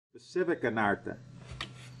civic anartha,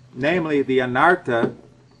 namely the anartha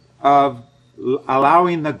of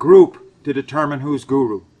allowing the group to determine who's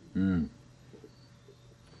guru.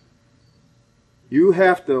 You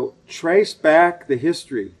have to trace back the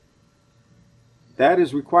history. That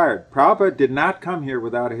is required. Prabhupada did not come here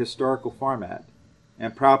without a historical format.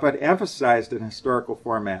 And Prabhupada emphasized an historical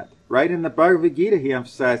format. Right in the Bhagavad Gita, he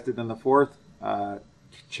emphasized it in the fourth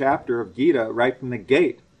chapter of Gita, right from the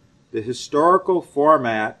gate. The historical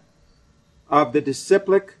format of the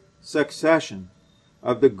disciplic succession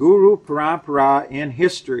of the Guru Parampara in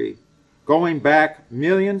history, going back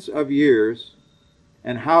millions of years,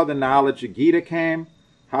 and how the knowledge of Gita came,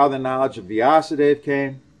 how the knowledge of Vyasadeva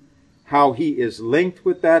came, how he is linked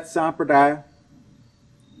with that sampradaya.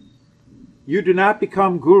 You do not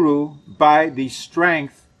become guru by the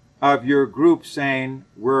strength of your group saying,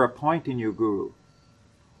 we're appointing you guru.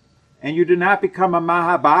 And you do not become a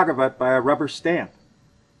Mahabhagavat by a rubber stamp.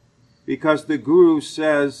 Because the guru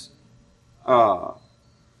says, I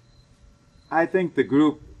think the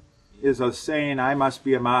group is saying I must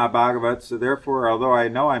be a Mahabhagavat, so therefore, although I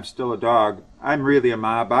know I'm still a dog, I'm really a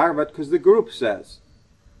Mahabhagavat because the group says.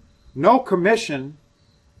 No commission,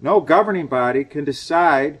 no governing body can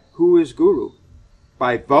decide who is guru.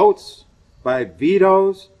 By votes, by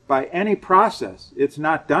vetoes, by any process. It's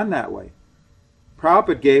not done that way.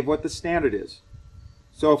 Prabhupada gave what the standard is.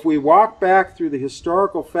 So if we walk back through the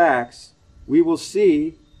historical facts, we will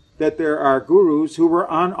see that there are gurus who were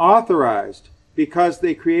unauthorized because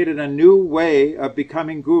they created a new way of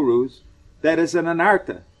becoming gurus that is an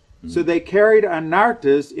anartha. So they carried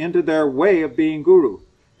anarthas into their way of being guru.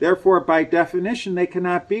 Therefore, by definition, they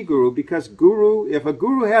cannot be guru because if a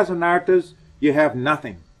guru has anarthas, you have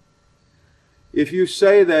nothing. If you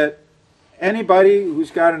say that anybody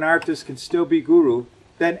who's got anarthas can still be guru,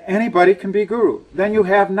 then anybody can be guru. Then you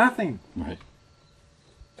have nothing. Right.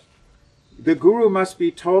 The guru must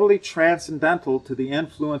be totally transcendental to the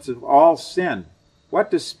influence of all sin. What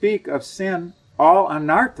to speak of sin? All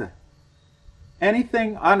anartha.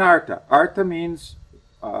 Anything anartha. Artha means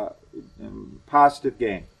positive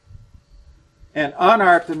gain. And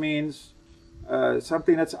anartha means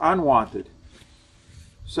something that's unwanted.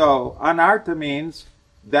 So anartha means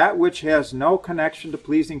that which has no connection to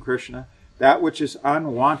pleasing Krishna, that which is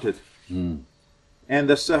unwanted. And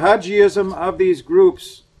the sahajism of these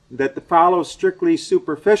groups that follow strictly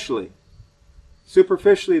superficially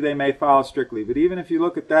they may follow strictly, but even if you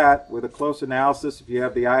look at that with a close analysis, if you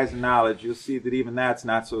have the eyes of knowledge, you'll see that even that's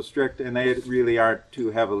not so strict, and they really aren't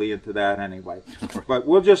too heavily into that anyway. But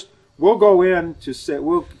we'll go in to say,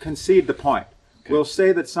 we'll concede the point. Okay. We'll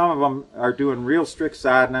say that some of them are doing real strict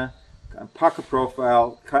sadhana, pucka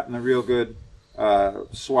profile, cutting a real good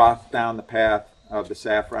swath down the path of the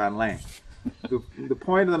saffron lane. The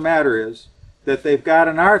point of the matter is that they've got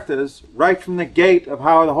anarthas right from the gate of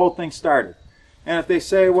how the whole thing started. And if they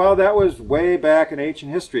say, well, that was way back in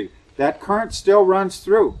ancient history, that current still runs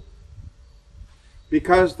through.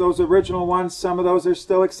 Because those original ones, some of those are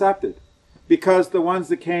still accepted. Because the ones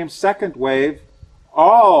that came second wave,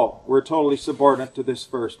 all were totally subordinate to this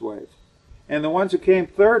first wave. And the ones who came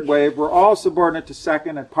third wave were all subordinate to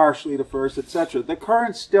second and partially to first, etc. The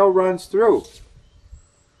current still runs through.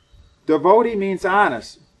 Devotee means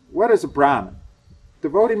honest. What is a Brahmin?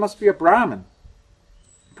 Devotee must be a Brahmin.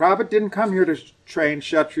 Prabhupada didn't come here to train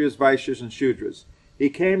Kshatriyas, Vaishyas, and Shudras. He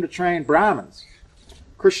came to train Brahmins.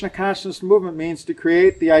 Krishna consciousness movement means to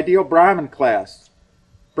create the ideal Brahmin class.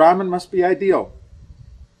 Brahmin must be ideal.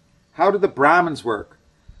 How do the Brahmins work?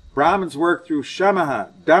 Brahmins work through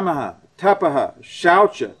Shamaha, Damaha, Tapaha,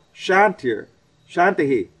 Shaucha, Shantir,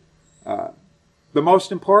 Shantahi. The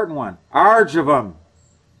most important one, Arjavam.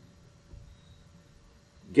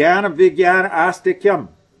 Jnana Vijnana Astikyam.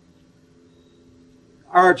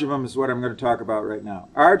 Arjavam is what I'm going to talk about right now.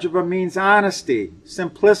 Arjavam means honesty,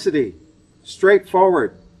 simplicity,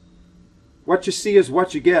 straightforward. What you see is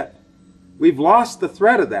what you get. We've lost the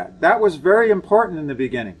thread of that. That was very important in the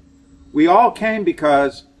beginning. We all came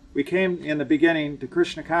because we came in the beginning to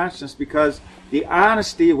Krishna consciousness because the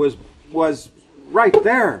honesty was right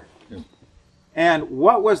there. Yeah. And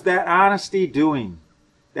what was that honesty doing?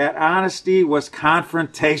 That honesty was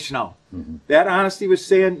confrontational. That honesty was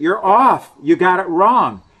saying, you're off. You got it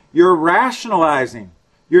wrong. You're rationalizing.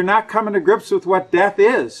 You're not coming to grips with what death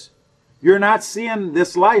is. You're not seeing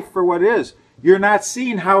this life for what it is. You're not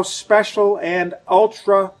seeing how special and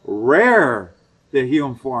ultra rare the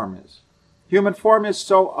human form is. Human form is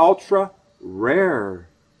so ultra rare.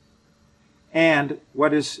 And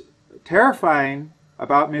what is terrifying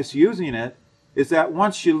about misusing it is that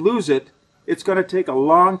once you lose it, it's going to take a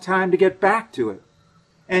long time to get back to it.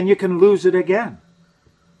 And you can lose it again.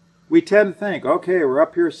 we tend to think, okay, we're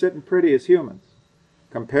up here sitting pretty as humans.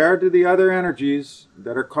 Compared to the other energies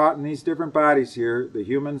that are caught in these different bodies here, the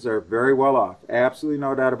humans are very well off. Absolutely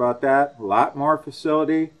no doubt about that. A lot more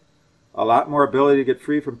facility, a lot more ability to get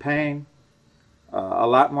free from pain, a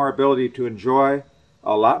lot more ability to enjoy,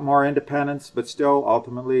 a lot more independence, but still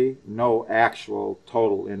ultimately no actual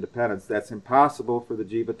total independence. That's impossible for the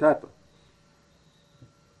Jiva Tattva.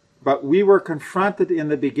 But we were confronted in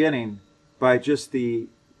the beginning by just the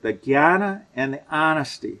jnana and the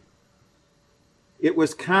honesty. It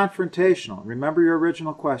was confrontational. Remember your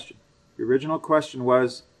original question. The original question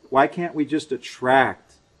was, why can't we just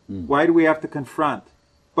attract? Why do we have to confront?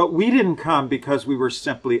 But we didn't come because we were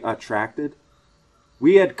simply attracted.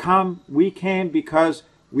 We came because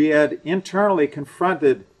we had internally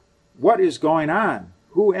confronted what is going on.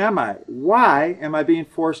 Who am I? Why am I being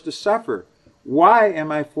forced to suffer? Why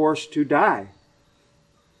am I forced to die?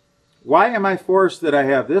 Why am I forced that I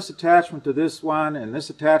have this attachment to this one and this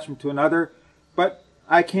attachment to another, but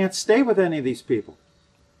I can't stay with any of these people?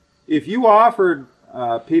 If you offered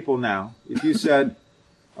people now, if you said,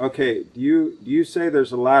 okay, do you say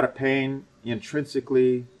there's a lot of pain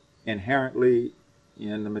intrinsically, inherently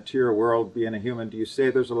in the material world being a human? Do you say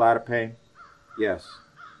there's a lot of pain? Yes,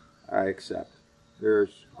 I accept.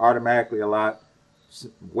 There's automatically a lot,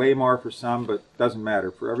 way more for some, but doesn't matter.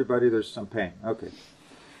 For everybody, there's some pain. Okay.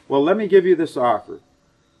 Well, let me give you this offer.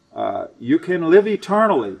 You can live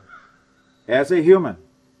eternally as a human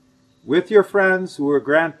with your friends who will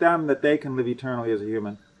grant them that they can live eternally as a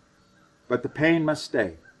human, but the pain must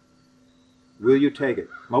stay. Will you take it?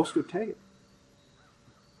 Most would take it.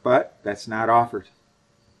 But that's not offered.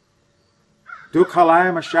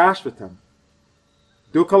 Dukhalayam ashashvatam.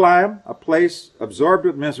 Dukhalayam, a place absorbed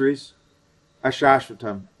with miseries,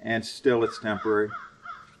 ashashvatam, and still it's temporary.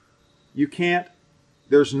 You can't,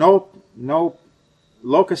 there's no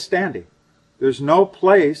locus standi. There's no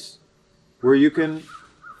place where you can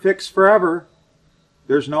fix forever.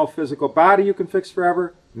 There's no physical body you can fix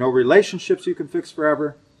forever. No relationships you can fix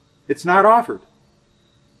forever. It's not offered.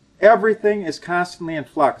 Everything is constantly in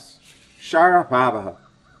flux. Shara bhavaha.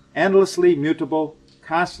 Endlessly mutable,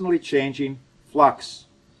 constantly changing flux.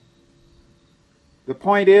 The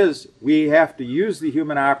point is, we have to use the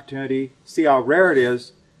human opportunity, see how rare it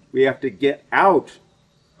is. We have to get out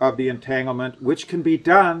of the entanglement, which can be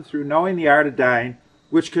done through knowing the art of dying,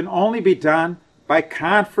 which can only be done by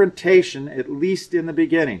confrontation, at least in the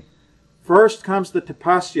beginning. First comes the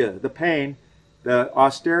tapasya, the pain, the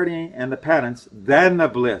austerity and the penance, then the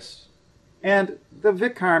bliss. And the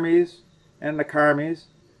vikarmis and the karmis,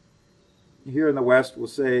 here in the West we'll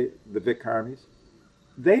say the vikarmis,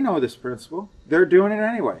 they know this principle. They're doing it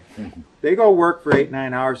anyway. They go work for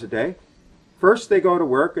 8-9 hours a day. First they go to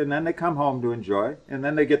work and then they come home to enjoy, and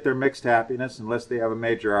then they get their mixed happiness unless they have a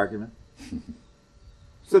major argument.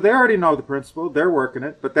 So they already know the principle, they're working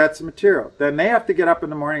it, but that's the material. Then they have to get up in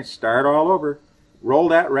the morning, start all over, roll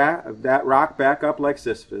that rock back up like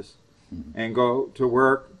Sisyphus, and go to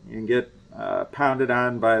work and get pounded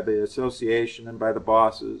on by the association and by the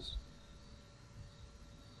bosses.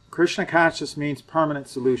 Krishna consciousness means permanent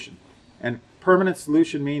solution. And permanent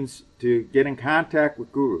solution means to get in contact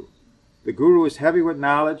with Guru. The Guru is heavy with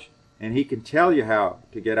knowledge, and he can tell you how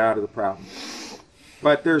to get out of the problem.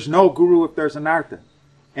 But there's no Guru if there's anartha.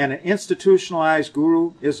 And an institutionalized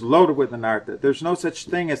Guru is loaded with anartha. There's no such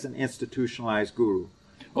thing as an institutionalized Guru.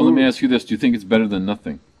 Well, let me ask you this. Do you think it's better than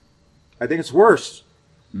nothing? I think it's worse.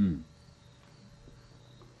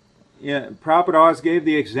 Yeah, Prabhupada always gave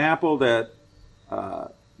the example that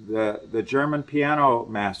the German piano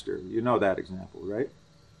master, you know that example, right?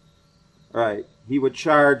 Right. He would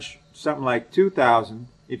charge something like $2,000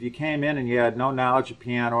 if you came in and you had no knowledge of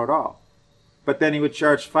piano at all. But then he would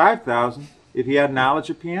charge $5,000 if he had knowledge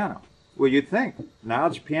of piano. Well, you'd think,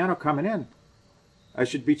 knowledge of piano coming in, I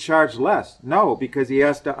should be charged less. No, because he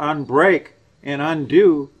has to unbreak and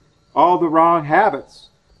undo all the wrong habits,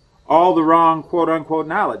 all the wrong quote-unquote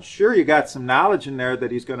knowledge. Sure, you got some knowledge in there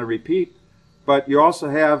that he's going to repeat, but you also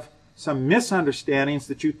have some misunderstandings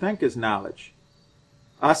that you think is knowledge.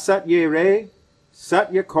 Asatye re,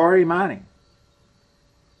 satya kori mani.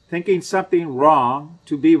 Thinking something wrong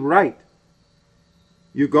to be right.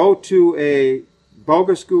 You go to a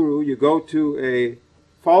bogus guru, you go to a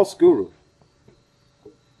false guru,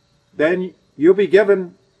 then you'll be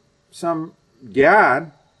given some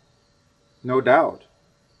gyan, no doubt.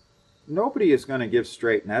 Nobody is going to give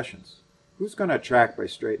straight nescience. Who's going to attract by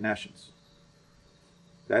straight nescience?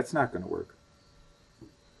 That's not going to work.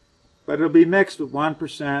 But it'll be mixed with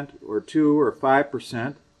 1% or 2 or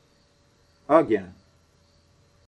 5% again.